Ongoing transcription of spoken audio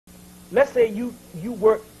let's say you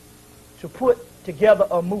work to put together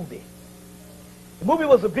a movie. The movie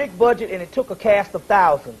was a big budget and it took a cast of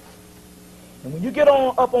thousands. And when you get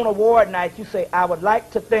up on award night, you say, I would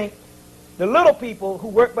like to thank the little people who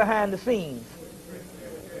work behind the scenes.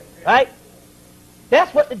 Right?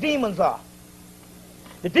 That's what the demons are.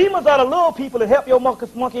 The demons are the little people that help your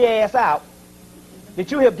monkey ass out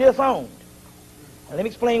that you have disowned. Now, let me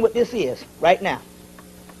explain what this is right now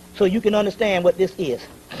so you can understand what this is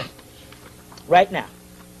right now.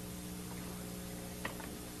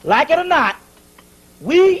 Like it or not,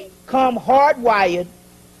 we come hardwired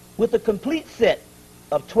with a complete set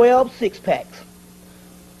of 12 six-packs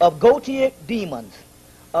of goetic demons.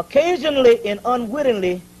 Occasionally and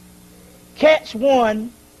unwittingly catch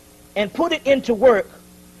one and put it into work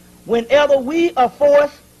whenever we are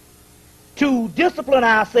forced to discipline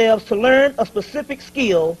ourselves to learn a specific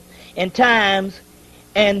skill in times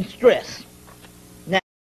and stress.